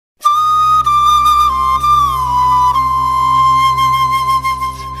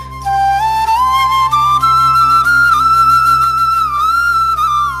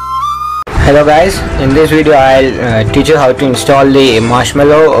Hello guys, in this video I'll teach you how to install the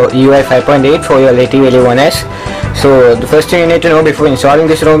Marshmallow UI 5.8 for your LTE 1S. So the first thing you need to know before installing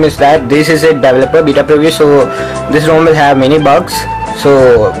this ROM is that this is a developer beta preview, so this ROM will have many bugs.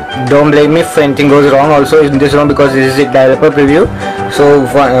 So don't blame me if anything goes wrong also in this ROM, because this is a developer preview. So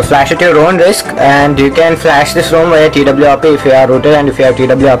flash at your own risk, and you can flash this ROM via TWRP if you are rooted, and if you have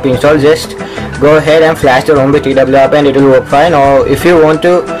TWRP installed, just go ahead and flash the ROM with TWRP and it will work fine. Or if you want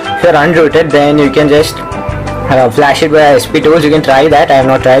to, if you're unrooted, then you can just flash it via SP tools. You can try that. I have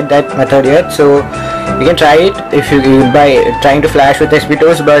not tried that method yet, so you can try it if you by trying to flash with SP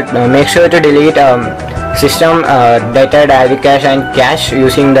tools, but make sure to delete system data, direct cache and cache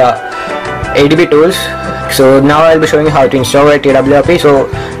using the ADB tools. So now I'll be showing you how to install a TWRP. So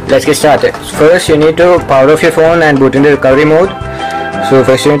let's get started. First you need to power off your phone and boot into recovery mode. So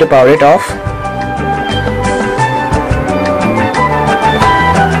first you need to power it off.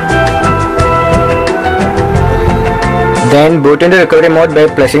 Then boot into recovery mode by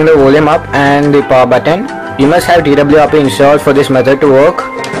pressing the volume up and the power button. You must have TWRP installed for this method to work.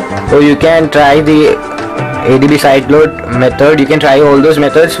 Or you can try the ADB sideload method. You can try all those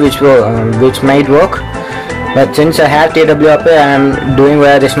methods which might work. But since I have TWRP, I am doing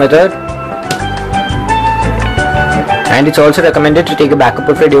via this method. And it's also recommended to take a backup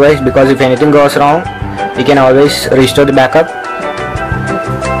of your device, because if anything goes wrong, you can always restore the backup.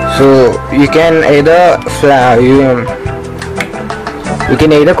 So you can either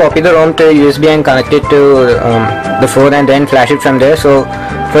copy the ROM to USB and connect it to the phone and then flash it from there. So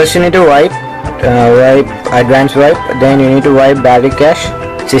first you need to wipe advanced wipe, then you need to wipe direct cache,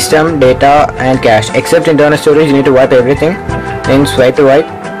 system, data and cache. Except internal storage, you need to wipe everything, then swipe to wipe.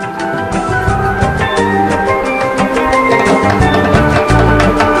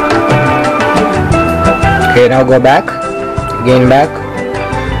 Okay, now go back, again back.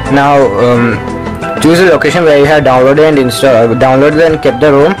 Now choose the location where you have downloaded and kept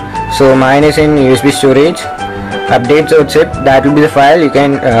the ROM. So mine is in USB storage. Updates or zip, that will be the file. You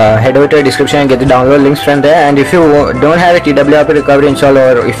can head over to the description and get the download links from there. And if you don't have a TWRP recovery installed,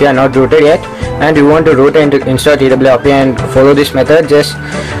 or if you are not rooted yet and you want to root and install TWRP and follow this method, just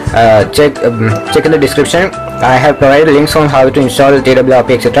check in the description. I have provided links on how to install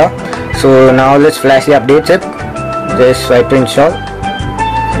TWRP, etc. So now let's flash the update zip. Just swipe to install.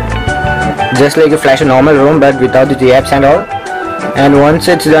 Just like you flash a normal ROM but without the apps and all. And once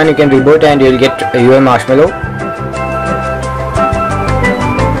it's done, you can reboot and you'll get your Marshmallow.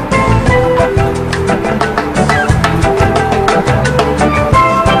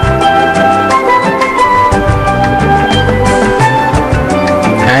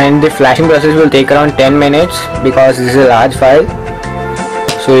 And the flashing process will take around 10 minutes because this is a large file,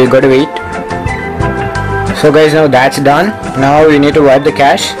 so you got to wait. So guys, now that's done. Now you need to wipe the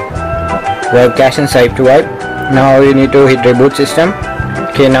cache, wipe cache and swipe to wipe. Now you need to hit reboot system.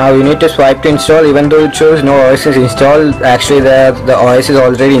 Okay, now you need to swipe to install. Even though it shows no OS is installed, actually the OS is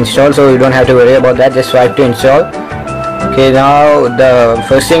already installed, so you don't have to worry about that. Just swipe to install. Okay, now the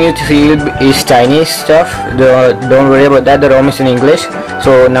first thing you see is Chinese stuff. Don't worry about that, the ROM is in English.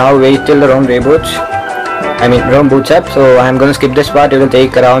 So now wait till the ROM ROM boots up. So I'm going to skip this part. It will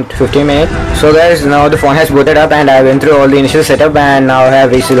take around 15 minutes. So guys, now the phone has booted up and I went through all the initial setup, and now I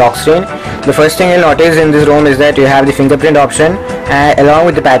have reached the lock screen. The first thing you'll notice in this ROM is that you have the fingerprint option, along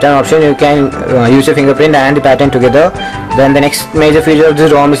with the pattern option. You can use the fingerprint and the pattern together. Then the next major feature of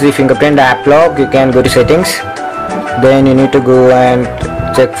this ROM is the fingerprint app lock. You can go to settings, then you need to go and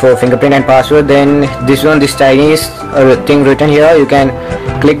check for fingerprint and password. Then this Chinese thing written here, you can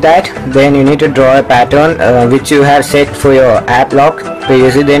click that. Then you need to draw a pattern which you have set for your app lock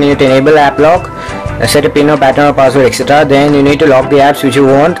previously. Then you need to enable app lock, set a pin or pattern or password, etc. Then you need to lock the apps which you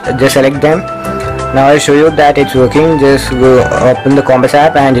want. Just select them. Now I'll show you that it's working. Just go open the Compass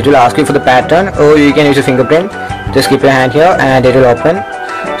app and it will ask you for the pattern, or you can use a fingerprint. Just keep your hand here and it will open.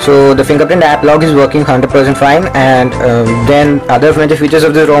 So the fingerprint app lock is working 100% fine. And then other major features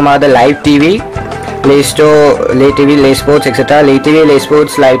of the ROM are the live TV, Play Store, Lay TV, Lay Sports, etc. Lay TV, Lay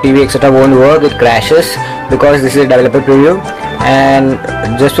Sports, Live TV, etc. won't work. It crashes because this is a developer preview. And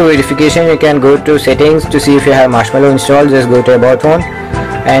just for verification, you can go to settings to see if you have Marshmallow installed. Just go to about phone,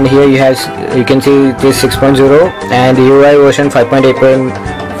 and here you can see it is 6.0 and the UI version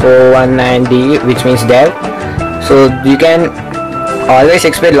 5.8.419D, which means dev. So you can always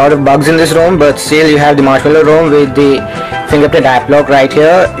expect a lot of bugs in this ROM, but still you have the Marshmallow ROM with the fingerprint app lock right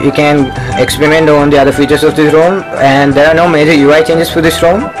here. You can experiment on the other features of this ROM, and there are no major UI changes for this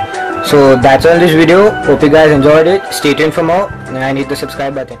ROM. So that's all in this video. Hope you guys enjoyed it. Stay tuned for more and hit the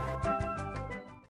subscribe button.